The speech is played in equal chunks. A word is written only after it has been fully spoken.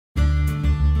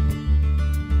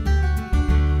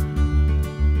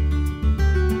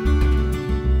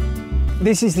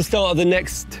this is the start of the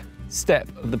next step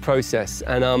of the process,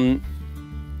 and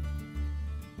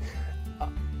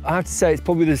I have to say it's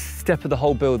probably the step of the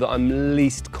whole build that I'm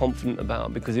least confident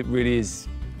about, because it really is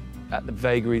at the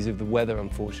vagaries of the weather,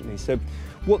 unfortunately. So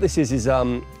what this is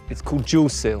it's called dual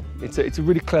seal. It's a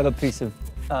really clever piece of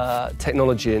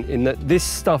technology in that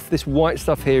this white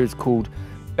stuff here is called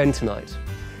bentonite,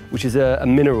 which is a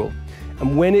mineral.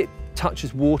 And when it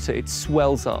touches water, it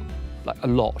swells up like a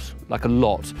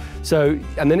lot. So,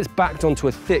 and then it's backed onto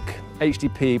a thick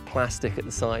HDPE plastic at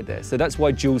the side there. So that's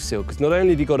why dual seal, because not only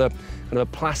have you got a kind of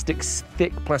a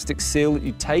thick plastic seal that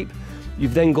you tape,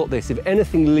 you've then got this. If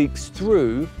anything leaks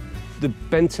through, the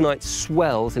bentonite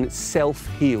swells and it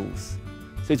self-heals.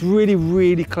 So it's really,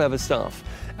 really clever stuff.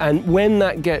 And when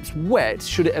that gets wet,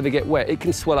 should it ever get wet, it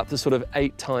can swell up to sort of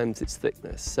 8 times its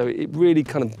thickness. So it really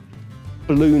kind of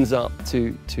balloons up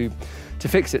to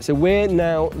fix it. So we're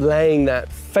now laying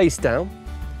that face down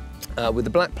with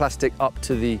the black plastic up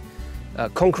to the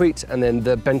concrete, and then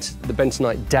the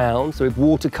bentonite down. So if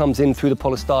water comes in through the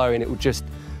polystyrene, it will just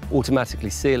automatically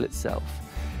seal itself.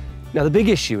 Now the big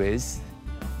issue is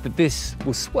that this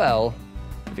will swell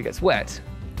if it gets wet.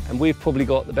 And we've probably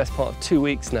got the best part of 2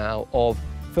 weeks now of,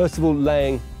 first of all,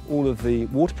 laying all of the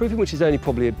waterproofing, which is only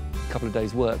probably a couple of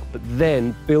days' work, but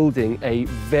then building a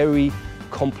very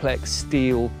complex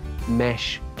steel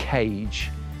mesh cage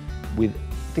with,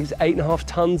 I think it's 8.5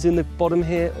 tons in the bottom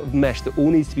here of mesh that all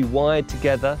needs to be wired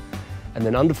together, and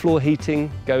then underfloor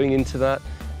heating going into that,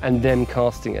 and then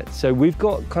casting it. So we've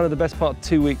got kind of the best part of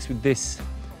 2 weeks with this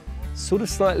sort of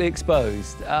slightly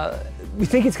exposed. We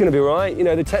think it's going to be all right. You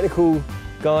know, the technical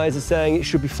guys are saying it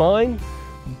should be fine,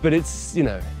 but it's, you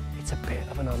know, it's a bit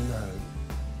of an unknown.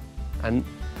 And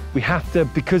we have to,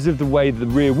 because of the way the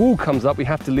rear wall comes up, we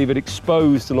have to leave it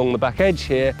exposed along the back edge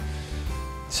here.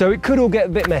 So it could all get a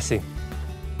bit messy.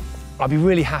 I'll be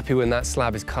really happy when that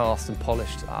slab is cast and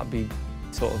polished. I'll be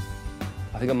sort of,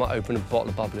 I think I might open a bottle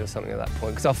of bubbly or something at that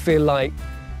point, because I feel like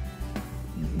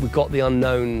we've got the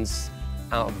unknowns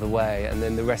out of the way, and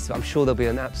then the rest of it, I'm sure there'll be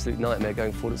an absolute nightmare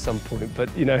going forward at some point,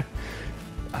 but you know,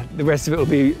 the rest of it will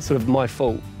be sort of my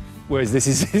fault. Whereas this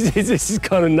is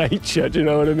kind of nature, do you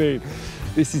know what I mean?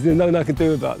 There's nothing I can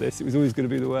do about this. It was always going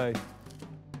to be the way.